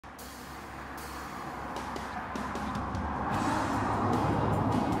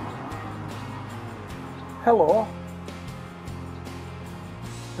Hello.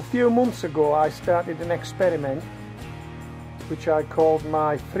 A few months ago I started an experiment which I called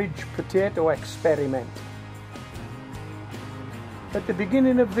my fridge potato experiment. At the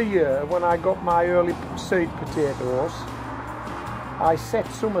beginning of the year, when I got my early seed potatoes, I set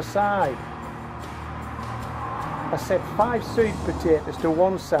some aside. I set 5 seed potatoes to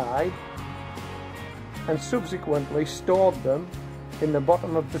one side and subsequently stored them in the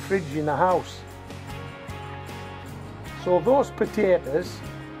bottom of the fridge in the house. So those potatoes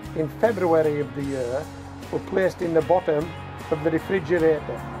in February of the year were placed in the bottom of the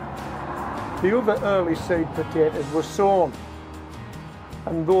refrigerator. The other early seed potatoes were sown,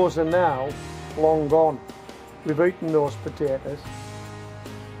 and those are now long gone. We've eaten those potatoes.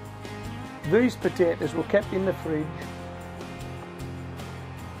 These potatoes were kept in the fridge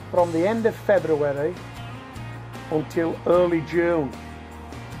from the end of February until early June.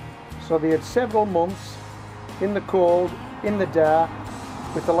 So they had several months in the cold, in the dark,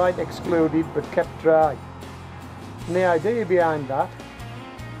 with the light excluded but kept dry. And the idea behind that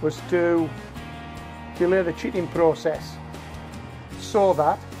was to delay the chitting process, so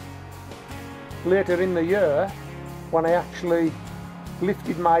that later in the year, when I actually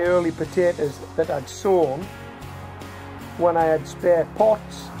lifted my early potatoes that I'd sown, when I had spare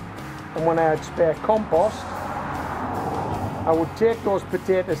pots and when I had spare compost, I would take those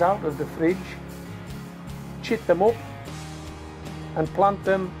potatoes out of the fridge, chit them up and plant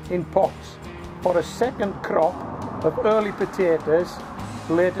them in pots for a second crop of early potatoes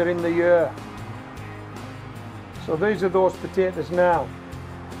later in the year. So these are those potatoes now.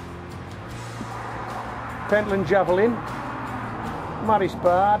 Pentland Javelin, Maris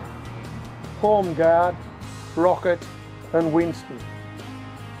Bard, Home Guard, Rocket and Winston.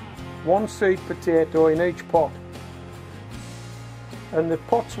 1 seed potato in each pot. And the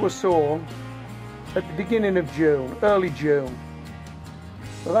pots were sown at the beginning of June, early June.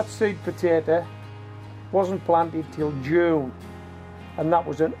 So that seed potato wasn't planted till June, and that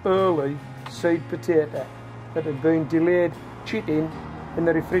was an early seed potato that had been delayed chitting in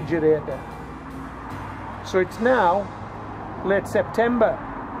the refrigerator. So it's now late September,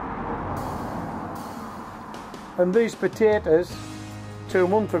 and these potatoes 2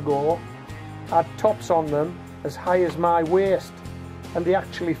 months ago had tops on them as high as my waist, and they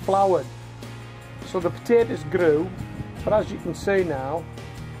actually flowered. So the potatoes grew, but as you can see now,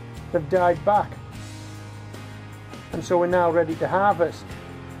 they've died back, and so we're now ready to harvest.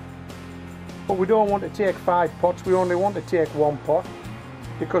 But we don't want to take 5 pots, we only want to take 1 pot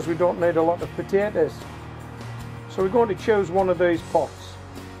because we don't need a lot of potatoes. So we're going to choose one of these pots.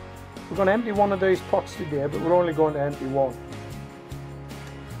 We're going to empty one of these pots today, but we're only going to empty 1.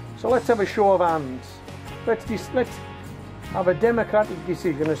 So let's have a show of hands. Let's have a democratic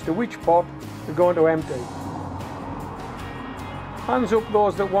decision as to which pot we're going to empty. Hands up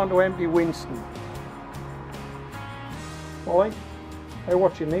those that want to empty Winston. Molly, are you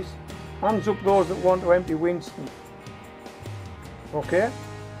watching this? Hands up those that want to empty Winston. Okay?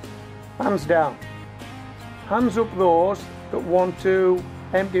 Hands down. Hands up those that want to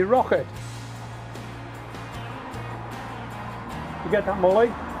empty Rocket. You get that, Molly?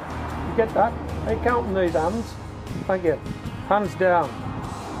 You get that? Are you counting these hands? Thank you. Hands down.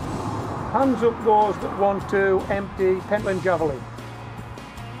 Hands up those that want to empty Pentland Javelin.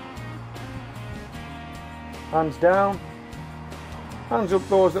 Hands down. Hands up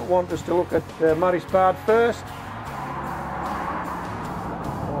those that want us to look at Maris Bard first.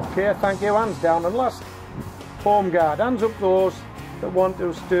 Okay, thank you. Hands down. And last, Home Guard. Hands up those that want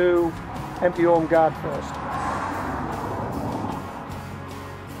us to empty Home Guard first.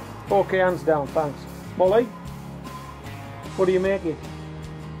 Okay, hands down, thanks. Molly, what do you make it?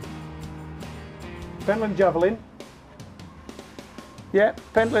 Pentland Javelin? Yeah,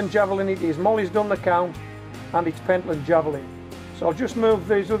 Pentland Javelin it is. Molly's done the count and it's Pentland Javelin. So I'll just move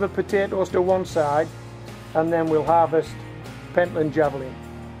these other potatoes to one side and then we'll harvest Pentland Javelin.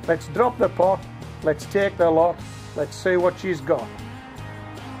 Let's drop the pot, let's take the lot, let's see what she's got.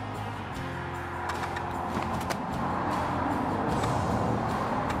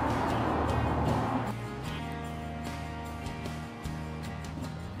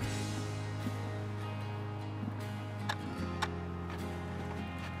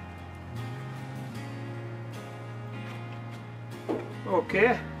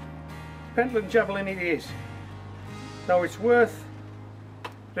 Okay, Pentland Javelin it is. Now it's worth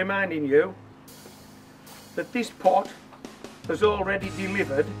reminding you that this pot has already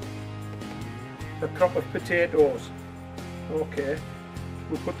delivered a crop of potatoes. Okay,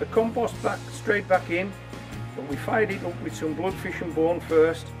 we put the compost straight back in, but we fired it up with some bloodfish and bone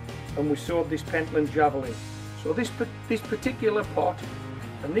first and we sowed this Pentland javelin. So this particular pot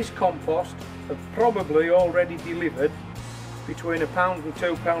and this compost have probably already delivered between £1 and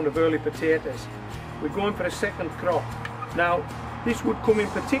 £2 of early potatoes. We're going for a second crop. Now this would come in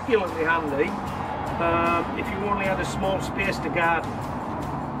particularly handy if you only had a small space to garden,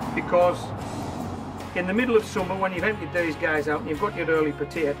 because in the middle of summer, when you've emptied these guys out and you've got your early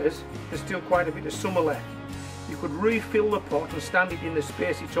potatoes, there's still quite a bit of summer left. You could refill the pot and stand it in the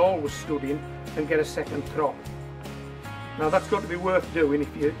space it's always stood in and get a second crop. Now that's got to be worth doing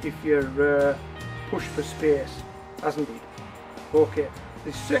if you're pushed for space, hasn't it? Okay,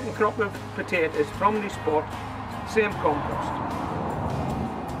 the second crop of potatoes from this pot, same compost.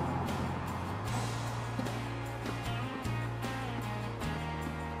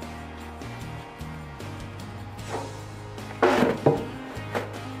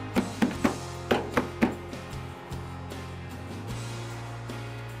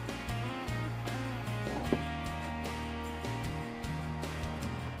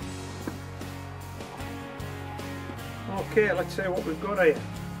 Okay, let's see what we've got here.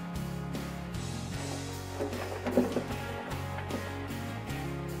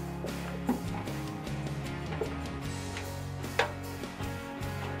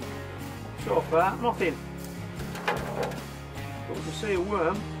 So far, nothing. But we can see a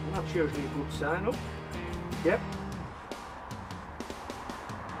worm, and that's usually a good sign up. Yep.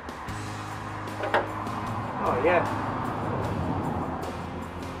 Oh yeah.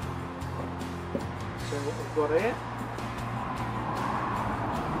 Let's see what we've got here.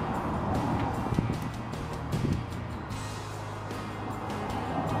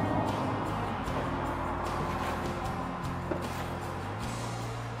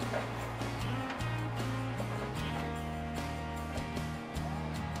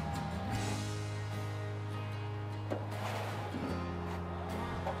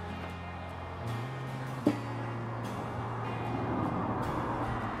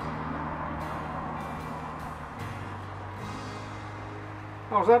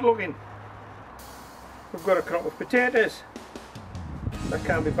 How's that looking? We've got a crop of potatoes. That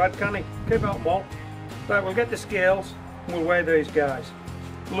can't be bad, can it? Keep out, Moll. Right, we'll get the scales and we'll weigh these guys.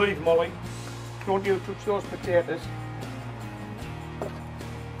 Leave, Molly. Don't you touch those potatoes.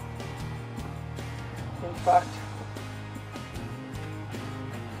 In fact,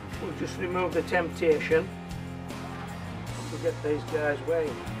 we'll just remove the temptation to get these guys weighed.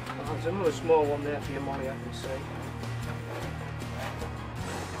 Oh, there's another small one there for you, Molly, I can see.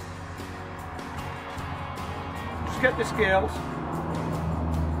 Get the scales.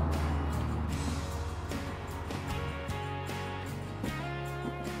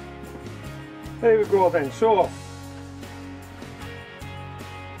 There we go then. So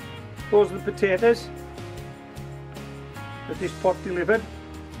those are the potatoes that this pot delivered.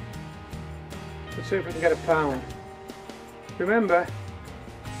 Let's see if we can get a pound. Remember,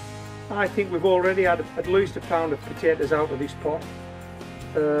 I think we've already had at least a pound of potatoes out of this pot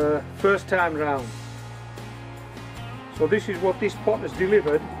first time round. So this is what this pot has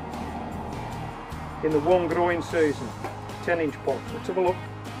delivered in the one growing season, 10-inch pot. Let's have a look.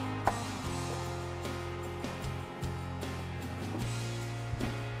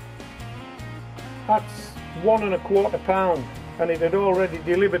 That's 1 1/4 pound, and it had already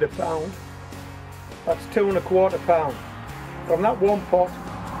delivered a pound. That's 2 1/4 pound from that one pot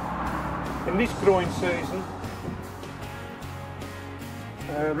in this growing season,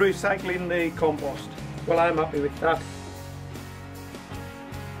 recycling the compost. Well, I'm happy with that.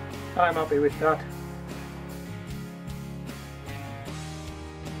 I'm happy with that.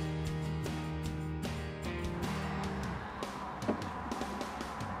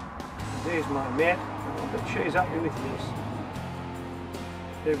 There's my mate. I bet she's happy with this.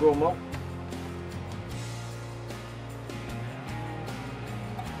 There you go, Mom.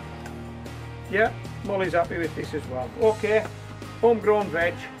 Yeah, Molly's happy with this as well. Okay, homegrown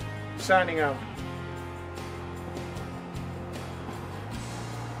veg, signing out.